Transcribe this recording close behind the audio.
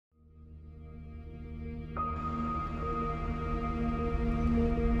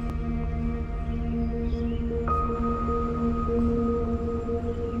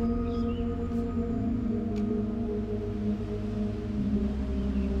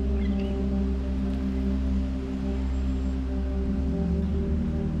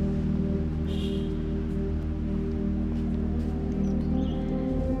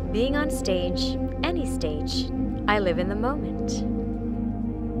on stage, any stage, I live in the moment.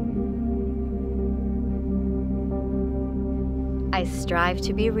 I strive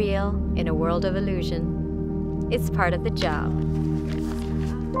to be real in a world of illusion. It's part of the job.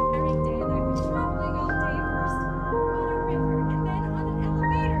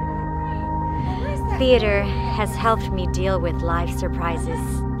 Theater has helped me deal with life's surprises,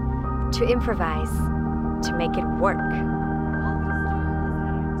 to improvise, to make it work.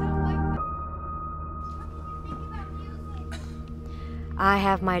 I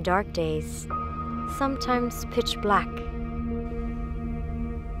have my dark days, sometimes pitch black.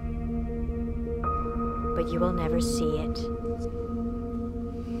 But you will never see it.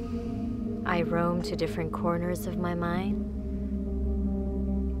 I roam to different corners of my mind,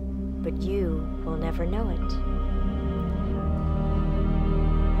 but you will never know it.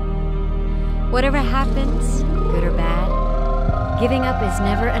 Whatever happens, good or bad, giving up is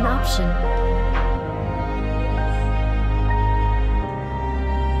never an option.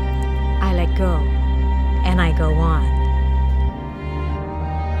 I let go, and I go on.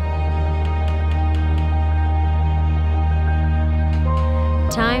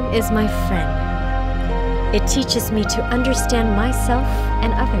 Time is my friend. It teaches me to understand myself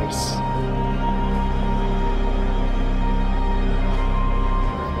and others.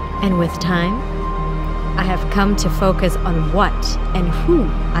 And with time, I have come to focus on what and who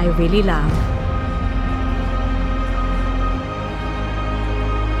I really love.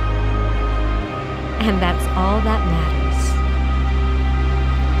 And that's all that matters.